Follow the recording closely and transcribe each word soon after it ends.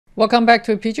Welcome back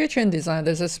to PJ Chen Design.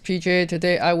 This is PJ.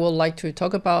 Today I would like to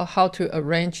talk about how to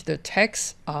arrange the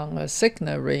text on a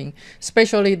signet ring,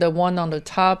 especially the one on the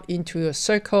top into a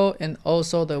circle and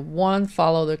also the one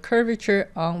follow the curvature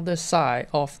on the side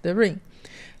of the ring.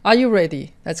 Are you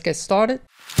ready? Let's get started.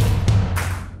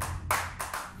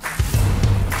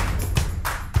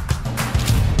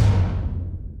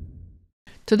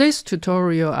 Today's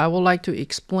tutorial, I would like to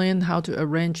explain how to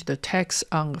arrange the text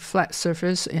on a flat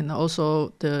surface and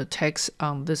also the text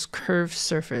on this curved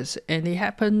surface. And it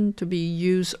happened to be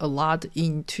used a lot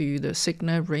into the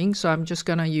signet ring, so I'm just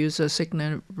gonna use a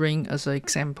signet ring as an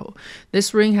example.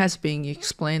 This ring has been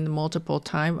explained multiple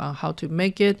times on how to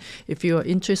make it. If you are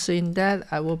interested in that,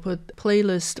 I will put a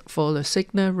playlist for the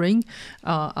signet ring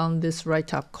on this right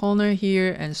top corner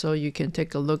here, and so you can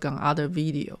take a look on other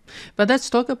video. But let's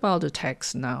talk about the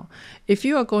text now. If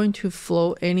you are going to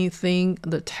flow anything,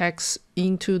 the text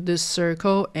into this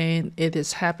circle and it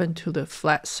is happened to the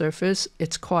flat surface,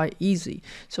 it's quite easy.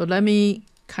 So let me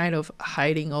kind of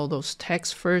hiding all those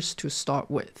texts first to start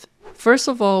with. First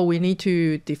of all, we need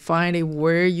to define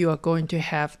where you are going to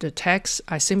have the text.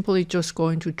 I simply just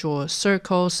going to draw a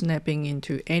circle, snapping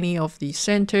into any of the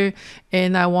center,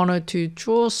 and I wanted to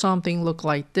draw something look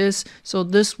like this. So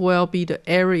this will be the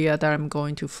area that I'm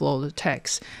going to flow the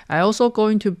text. I also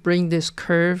going to bring this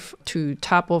curve to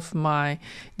top of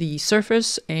the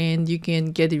surface, and you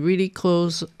can get it really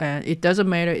close, and it doesn't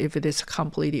matter if it is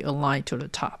completely aligned to the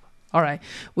top. All right,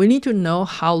 we need to know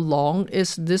how long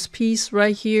is this piece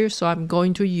right here. So I'm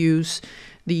going to use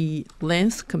the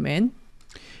length command.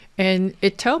 And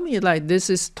it tells me like this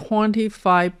is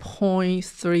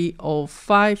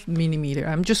 25.305 millimeter.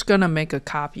 I'm just gonna make a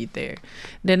copy there.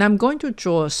 Then I'm going to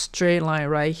draw a straight line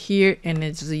right here, and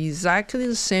it's exactly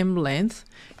the same length.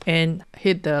 And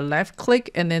hit the left click,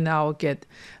 and then I'll get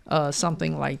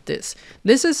something like this.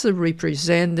 This is to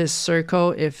represent this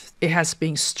circle if it has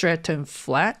been straightened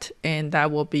flat, and that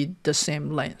will be the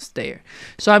same length there.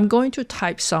 So I'm going to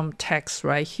type some text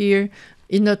right here.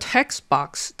 In the text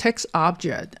box, text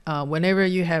object, whenever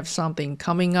you have something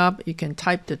coming up, you can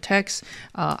type the text.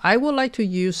 I would like to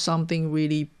use something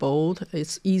really bold.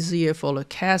 It's easier for the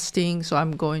casting, so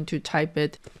I'm going to type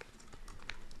it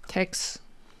text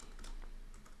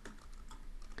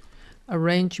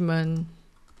arrangement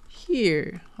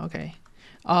here. Okay.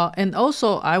 And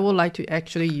also I would like to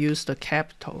actually use the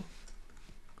capital.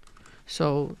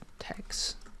 So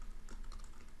text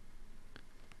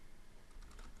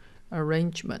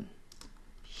arrangement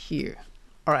here.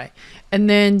 All right, and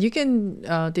then you can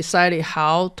decide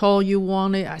how tall you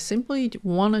want it. I simply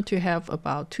wanted to have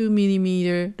about 2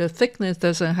 millimeter. The thickness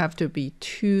doesn't have to be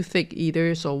too thick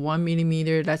either, so 1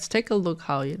 millimeter. Let's take a look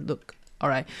how it looks. All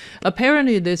right,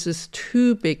 apparently this is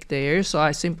too big there, so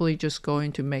I simply just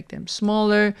going to make them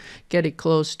smaller, get it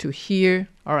close to here.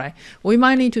 All right, we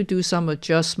might need to do some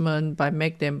adjustment by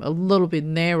make them a little bit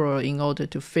narrower in order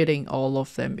to fitting all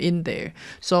of them in there.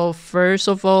 So first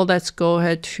of all, let's go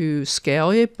ahead to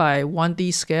scale it by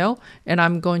 1D scale, and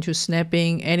I'm going to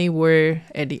snapping anywhere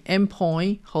at the end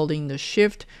point, holding the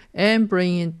shift and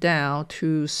bring it down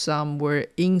to somewhere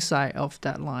inside of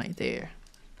that line there.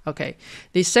 Okay,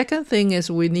 the second thing is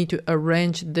we need to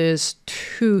arrange this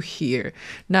to here.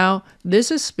 Now, this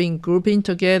is being grouping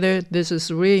together. This is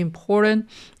really important.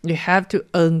 You have to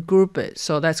ungroup it.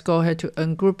 So let's go ahead to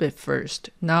ungroup it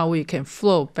first. Now we can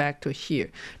flow back to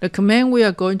here. The command we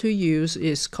are going to use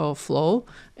is called flow.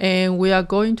 And we are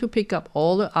going to pick up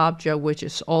all the object, which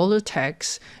is all the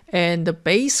text, and the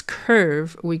base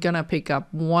curve, we're gonna pick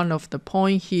up one of the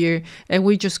point here, and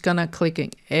we're just gonna click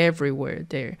it everywhere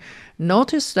there.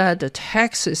 Notice that the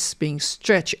text is being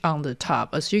stretched on the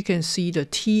top. As you can see, the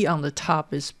T on the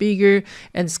top is bigger,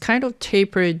 and it's kind of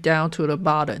tapered down to the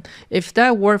bottom. If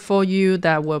that works for you,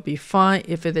 that will be fine.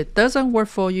 If it doesn't work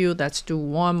for you, let's do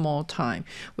one more time.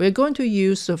 We're going to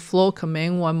use the flow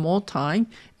command one more time,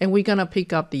 and we're gonna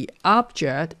pick up the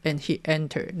object and hit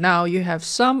enter. Now you have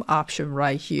some option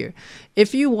right here.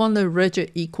 If you want the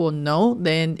rigid equal no,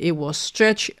 then it will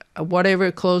stretch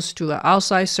whatever close to the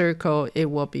outside circle, it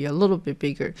will be a little bit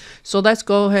bigger. So let's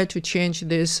go ahead to change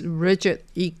this rigid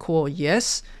equal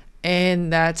yes, and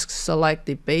let's select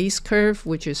the base curve,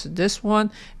 which is this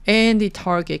one, and the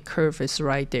target curve is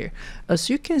right there. As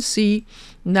you can see,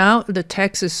 now the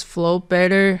text is flow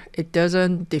better. It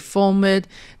doesn't deform it.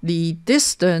 The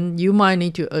distance, you might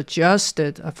need to adjust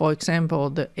it. For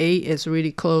example, the A is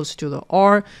really close to the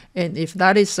R, and if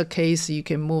that is the case, you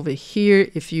can move it here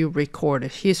if you record a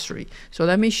history. So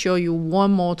let me show you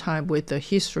one more time with the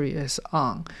history is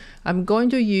on. I'm going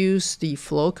to use the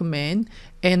flow command,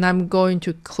 and I'm going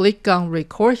to click on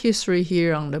record history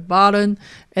here on the bottom,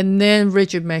 and then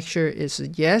rigid measure is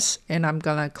yes, and I'm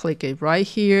gonna click it right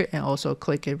here and also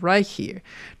click it right here.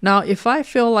 Now if I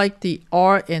feel like the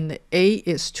R and the A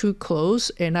is too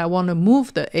close and I want to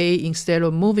move the A instead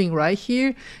of moving right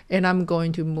here, and I'm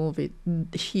going to move it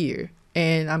here,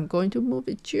 and I'm going to move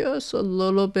it just a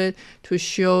little bit to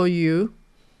show you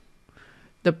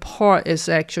the part is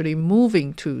actually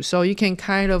moving too. So you can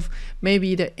kind of,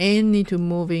 maybe the end need to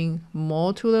moving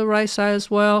more to the right side as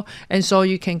well. And so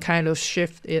you can kind of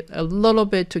shift it a little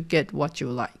bit to get what you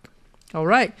like. All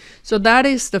right, so that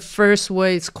is the first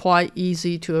way. It's quite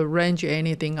easy to arrange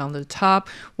anything on the top.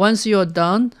 Once you're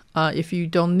done, if you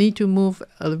don't need to move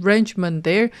arrangement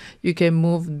there, you can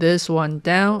move this one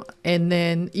down, and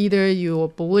then either your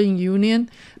Boolean union,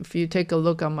 if you take a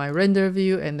look on my render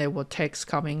view, and there will text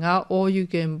coming out, or you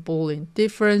can Boolean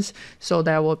difference, so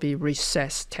that will be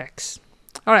recessed text.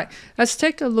 All right, let's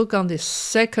take a look on the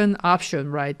second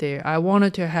option right there. I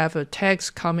wanted to have a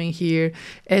text coming here,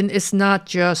 and it's not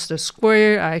just a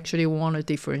square. I actually want a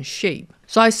different shape.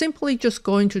 So I simply just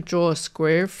going to draw a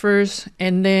square first,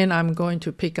 and then I'm going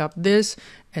to pick up this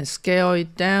and scale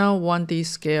it down 1D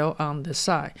scale on the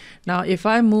side. Now, if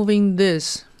I'm moving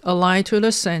this align to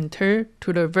the center,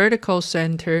 to the vertical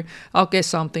center, I'll get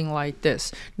something like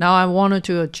this. Now I wanted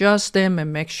to adjust them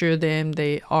and make sure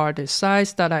they are the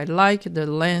size that I like, the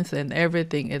length and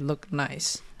everything. It looked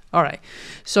nice. All right,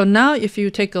 so now if you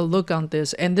take a look on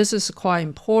this, and this is quite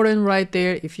important right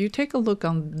there, if you take a look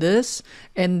on this,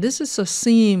 and this is a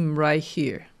seam right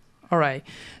here. All right,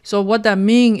 so what that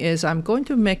means is I'm going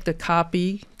to make the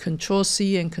copy, Control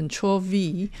C and Control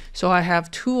V, so I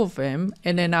have two of them,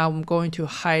 and then I'm going to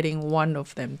hiding one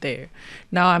of them there.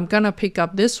 Now I'm gonna pick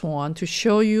up this one to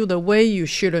show you the way you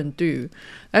shouldn't do.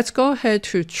 Let's go ahead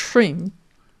to trim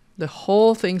the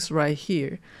whole things right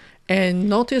here. And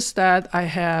notice that I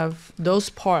have those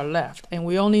part left, and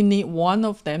we only need one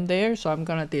of them there, so I'm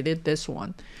gonna delete this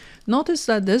one. Notice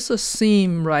that there's a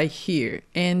seam right here,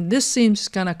 and this seam is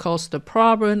gonna cause the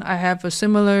problem. I have a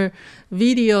similar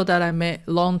video that I made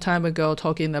a long time ago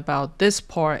talking about this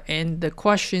part, and the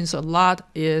questions a lot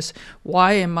is,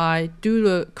 why am I do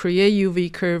the create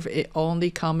UV curve it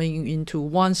only coming into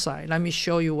one side? Let me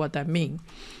show you what that means.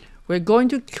 We're going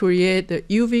to create the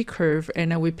UV curve,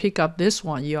 and then we pick up this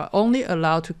one. You are only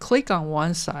allowed to click on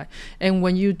one side, and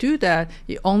when you do that,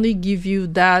 it only give you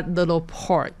that little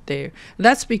part there.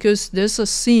 That's because there's a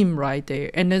seam right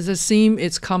there, and there's a seam,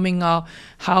 it's coming out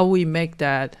how we make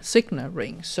that signet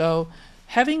ring. So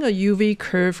having a UV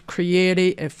curve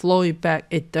created and flow it back,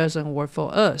 it doesn't work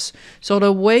for us. So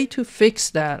the way to fix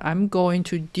that, I'm going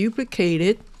to duplicate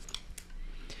it,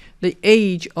 the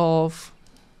edge of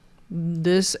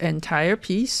this entire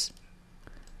piece,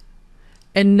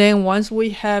 and then once we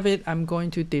have it, I'm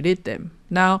going to delete them.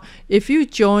 Now if you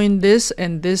join this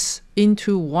and this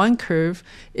into one curve,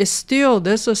 it's still,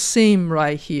 there's a seam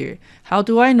right here. How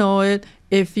do I know it?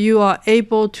 If you are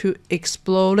able to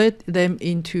explode them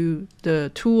into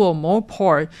the two or more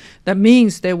part, that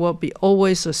means there will be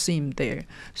always a seam there.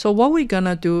 So what we're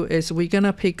gonna do is we're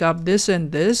gonna pick up this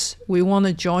and this. We want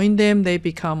to join them, they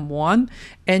become one.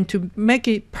 And to make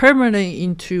it permanent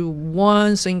into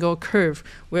one single curve,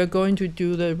 we're going to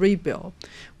do the rebuild.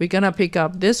 We're gonna pick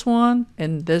up this one,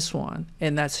 and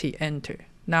that's hit enter.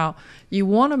 Now you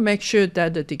want to make sure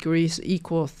that the degrees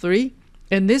equal 3.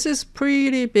 And this is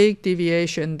pretty big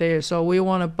deviation there, so we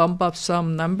want to bump up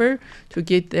some number to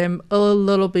get them a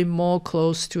little bit more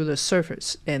close to the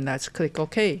surface, and let's click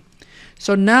OK.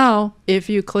 So now if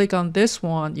you click on this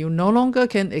one, you no longer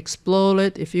can explode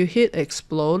it. If you hit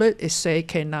explode it, it say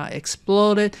cannot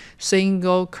explode it,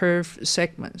 single curve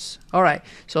segments. All right,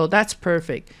 so that's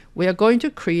perfect. We are going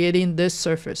to creating this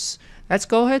surface. Let's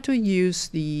go ahead to use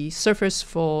the surface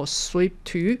for sweep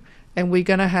 2. And we're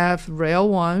gonna have rail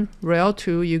 1, rail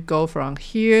 2, you go from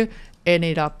here, end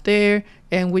it up there,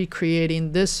 and we're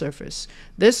creating this surface.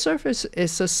 This surface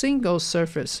is a single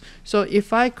surface. So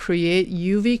if I create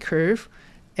UV curve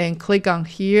and click on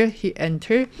here, hit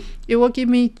enter, it will give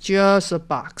me just a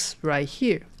box right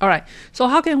here. All right, so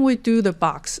how can we do the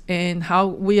box and how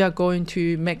we are going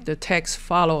to make the text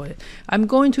follow it? I'm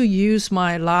going to use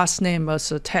my last name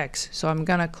as a text. So I'm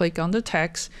gonna click on the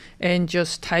text and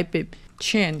just type it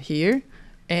Chen here,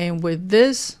 and with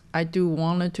this I do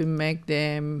wanted to make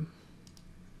them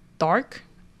dark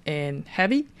and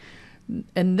heavy,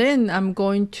 and then I'm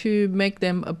going to make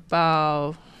them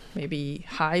about maybe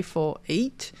height for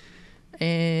 8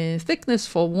 and thickness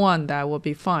for 1. That will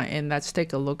be fine. And let's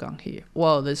take a look on here.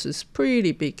 Well, this is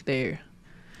pretty big there.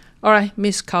 All right,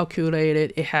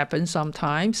 miscalculated, it happens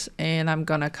sometimes, and I'm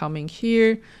gonna come in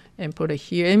here and put it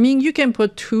here. I mean, you can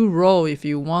put 2 rows if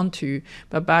you want to,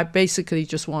 but I basically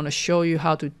just want to show you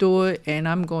how to do it, and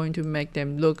I'm going to make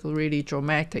them look really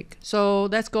dramatic. So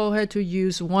let's go ahead to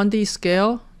use 1D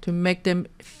scale to make them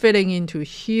fitting into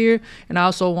here, and I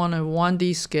also want to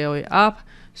 1D scale it up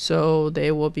so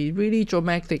they will be really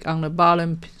dramatic on the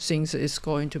bottom since it's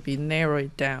going to be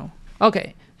narrowed down.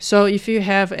 Okay, so if you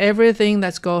have everything,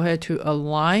 let's go ahead to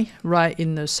align right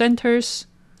in the centers.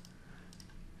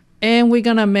 And we're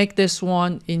gonna make this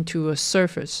one into a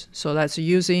surface. So that's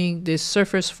using this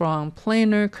surface from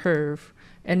planar curve,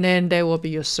 and then there will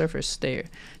be a surface there.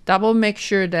 Double make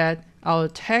sure that our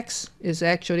text is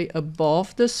actually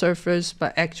above the surface,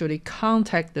 but actually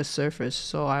contact the surface.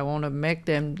 So I want to make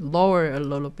them lower a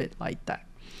little bit like that.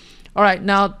 All right,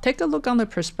 now take a look on the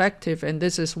perspective, and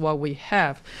this is what we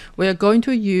have. We are going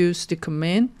to use the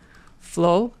command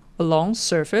flow along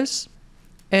surface.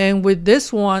 And with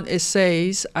this one, it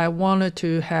says I wanted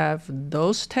to have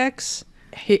those texts.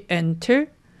 Hit enter.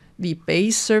 The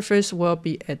base surface will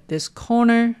be at this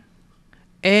corner,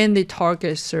 and the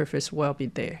target surface will be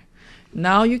there.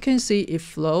 Now you can see it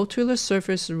flow to the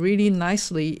surface really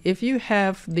nicely. If you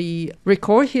have the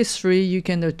record history, you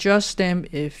can adjust them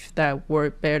if that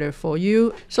worked better for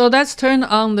you. So let's turn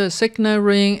on the Signet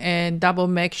ring and double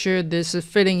make sure this is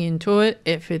fitting into it.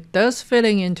 If it does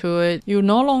fitting into it, you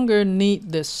no longer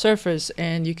need the surface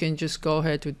and you can just go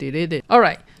ahead to delete it. All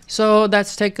right. So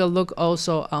let's take a look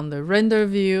also on the render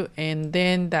view, and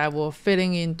then that will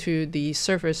fitting into the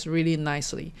surface really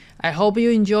nicely. I hope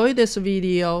you enjoyed this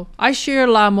video. I share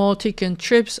a lot more tips and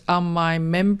tricks on my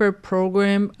member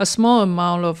program. A small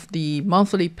amount of the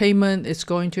monthly payment is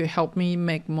going to help me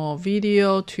make more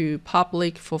video to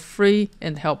public for free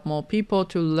and help more people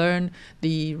to learn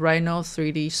the Rhino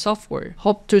 3D software.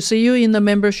 Hope to see you in the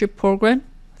membership program.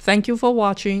 Thank you for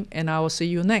watching, and I will see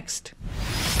you next.